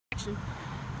action.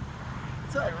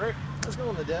 What's up, Rick? What's going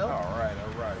on, Ladale? All right,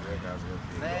 Rick. How's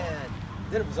everything Man,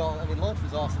 dinner was all. I mean, lunch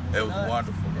was awesome. It was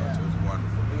wonderful. Yeah. It was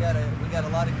wonderful. We got a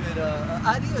lot of good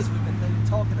ideas we've been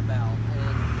talking about,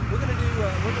 and we're gonna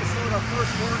start our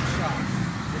first workshop.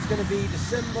 It's gonna be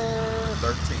December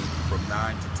 13th from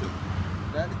 9 to 2.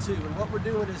 9 to 2, and what we're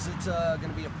doing is it's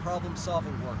gonna be a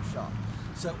problem-solving workshop.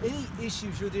 So any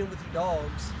issues you're dealing with your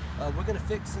dogs, we're going to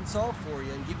fix and solve for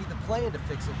you and give you the plan to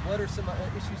fix it. What are some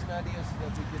issues and ideas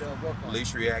that we could work on?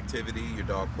 Leash reactivity, your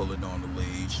dog pulling on the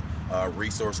leash,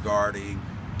 resource guarding,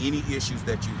 any issues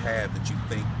that you have that you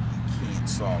think you can't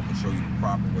solve. We'll show you the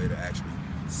proper way to actually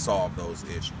solve those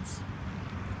issues.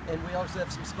 And we also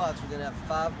have some spots. We're going to have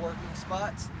 5 working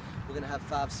spots. We're going to have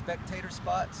 5 spectator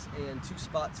spots and 2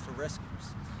 spots for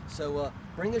rescues. So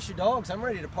bring us your dogs. I'm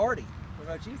ready to party.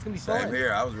 What about you? It's gonna be fun. Same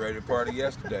here. I was ready to party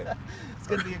yesterday. It's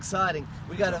gonna be exciting.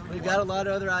 We've got a lot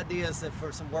of other ideas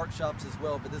for some workshops as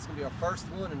well, but this is gonna be our first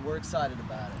one, and we're excited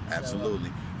about it. Absolutely.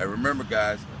 So, and remember,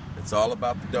 guys, it's all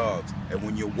about the dogs. And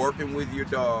when you're working with your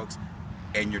dogs,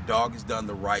 and your dog has done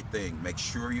the right thing, make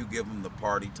sure you give them the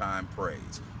party time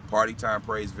praise. Party time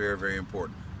praise, very, very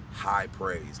important. High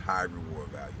praise, high reward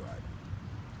value item.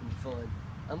 It's gonna be fun.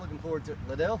 I'm looking forward to it.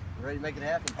 Ladale, ready to make it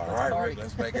happen? All right, Rick,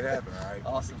 let's make it happen. All right.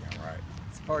 Awesome. All right.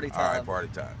 It's party time. All right, party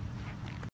time.